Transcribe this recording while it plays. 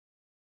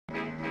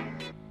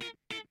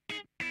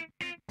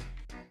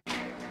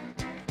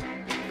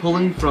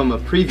Pulling from a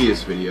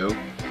previous video,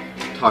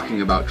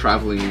 talking about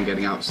traveling and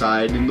getting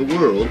outside in the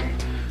world,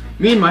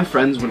 me and my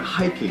friends went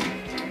hiking.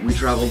 We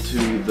traveled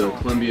to the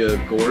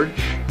Columbia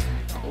Gorge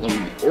along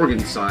the Oregon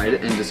side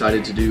and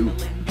decided to do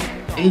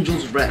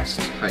Angel's Rest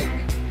hike.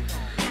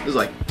 It was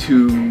like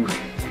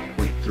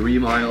 2.3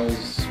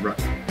 miles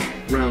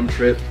round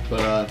trip, but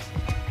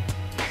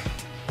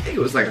I think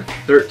it was like a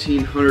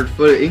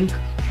 1,300-foot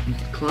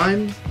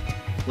climb,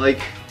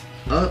 like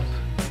up.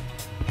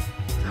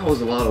 That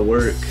was a lot of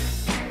work.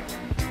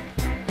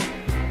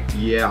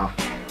 Yeah.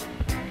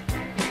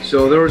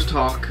 So there was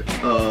talk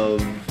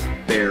of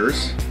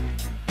bears.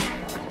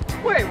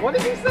 Wait, what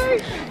did he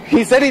say?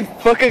 He said he'd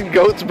fucking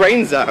goat's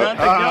brains out. Not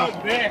the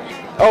goat, bear.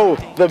 Oh,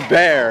 the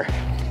bear.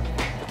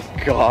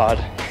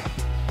 God.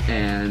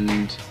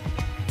 And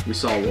we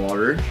saw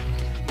water.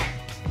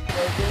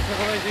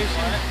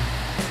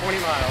 20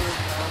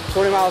 miles.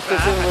 20 miles to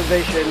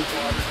civilization.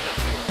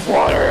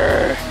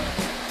 Water.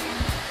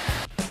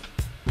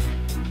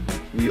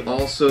 We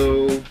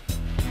also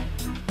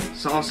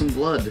saw some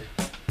blood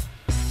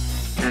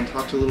and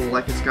talked to little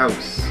Leica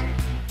Scouts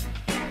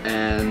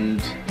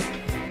and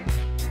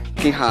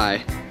fucking high.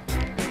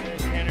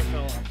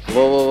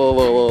 Whoa, whoa,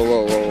 whoa, whoa,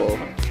 whoa, whoa,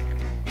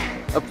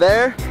 whoa. Up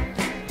there?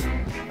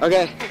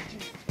 Okay.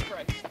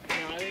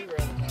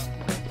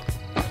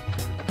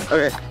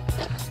 Okay.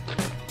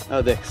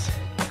 Oh, dicks.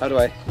 How do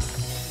I?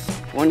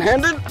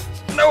 One-handed?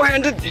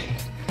 No-handed.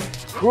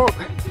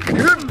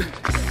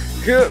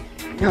 Good.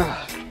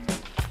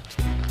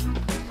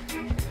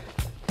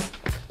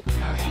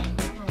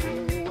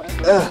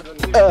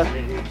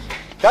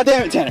 God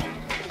damn it, Tanner.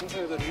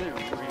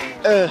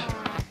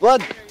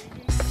 Blood.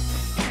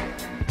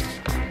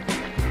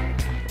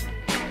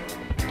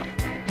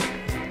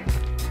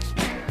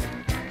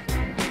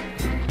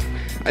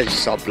 I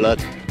just saw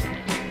blood.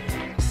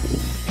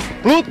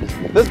 Blood!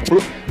 There's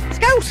blood.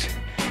 Scouts!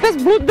 There's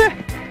blood there!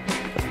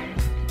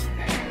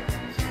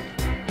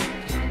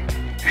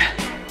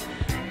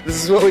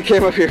 This is what we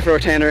came up here for,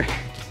 Tanner. I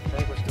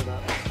think we're still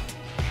not.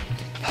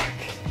 Fuck.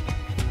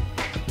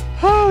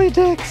 Holy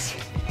dicks!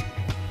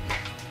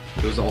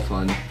 It was all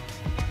fun.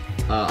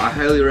 I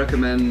highly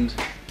recommend,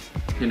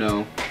 you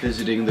know,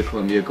 visiting the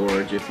Columbia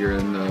Gorge if you're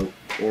in the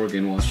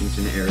Oregon,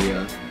 Washington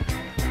area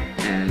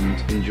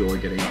and enjoy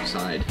getting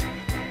outside.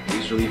 It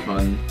was really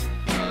fun.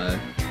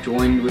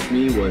 Joined with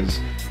me was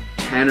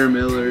Tanner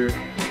Miller,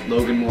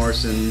 Logan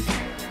Morrison,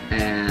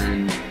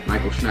 and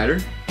Michael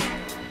Schneider.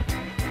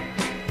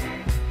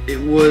 It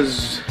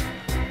was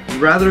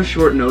rather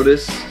short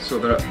notice, so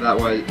that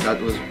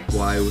was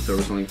why there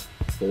was only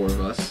 4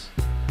 of us.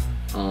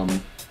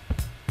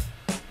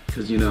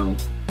 Because, you know,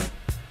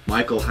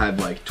 Michael had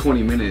like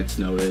 20 minutes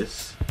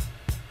notice,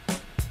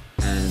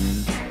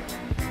 and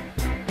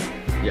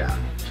yeah,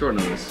 short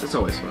notice. It's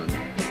always fun.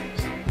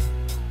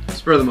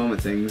 Spur of the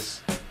moment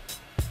things.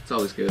 It's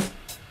always good.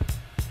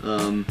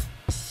 But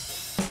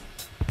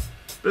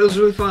it was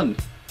really fun.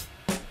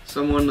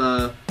 Someone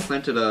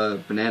planted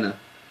a banana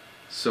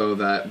so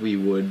that we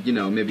would, you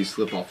know, maybe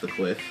slip off the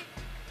cliff.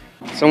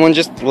 Someone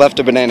just left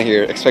a banana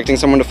here, expecting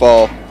someone to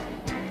fall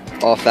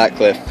off that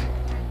cliff.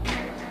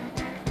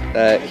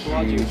 That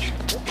huge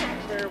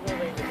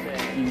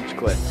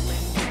cliff.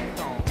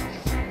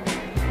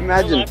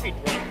 Imagine,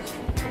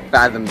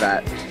 fathom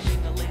that.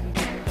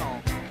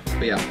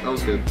 But yeah, that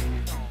was good.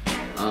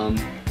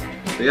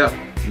 But yeah,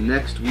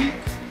 next week,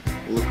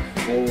 look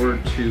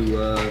forward to,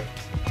 I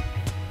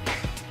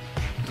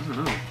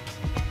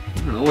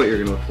don't know what you're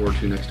gonna look forward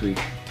to next week.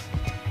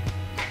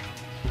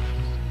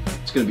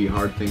 It's gonna be a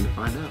hard thing to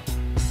find out.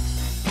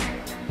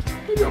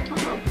 Maybe I'll talk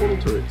about portal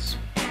turrets.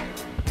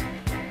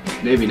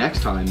 Maybe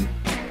next time,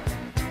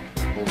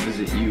 I'll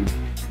visit you.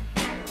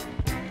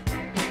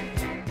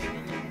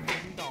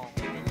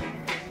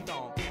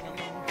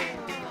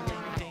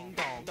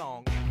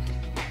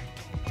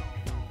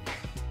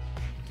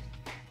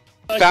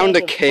 Found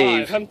a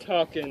cave. I'm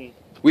talking.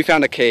 We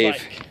found a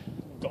cave.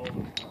 Like,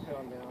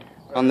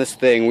 on this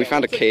thing, we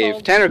found a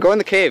cave. Tanner, go in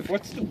the cave.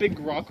 what's the big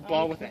rock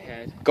ball with a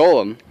head?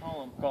 Golem.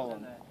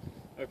 Golem.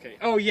 Okay.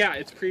 Oh yeah,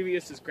 it's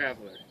previous as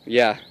Graveler.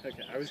 Yeah.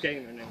 Okay, I was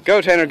getting their name. Go,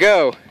 Tanner,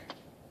 go.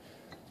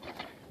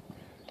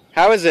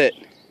 How is it?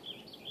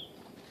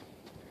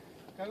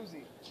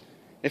 Cozy.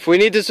 If we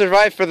need to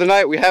survive for the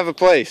night, we have a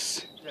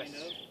place. Yes.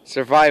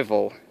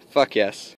 Survival. Fuck yes.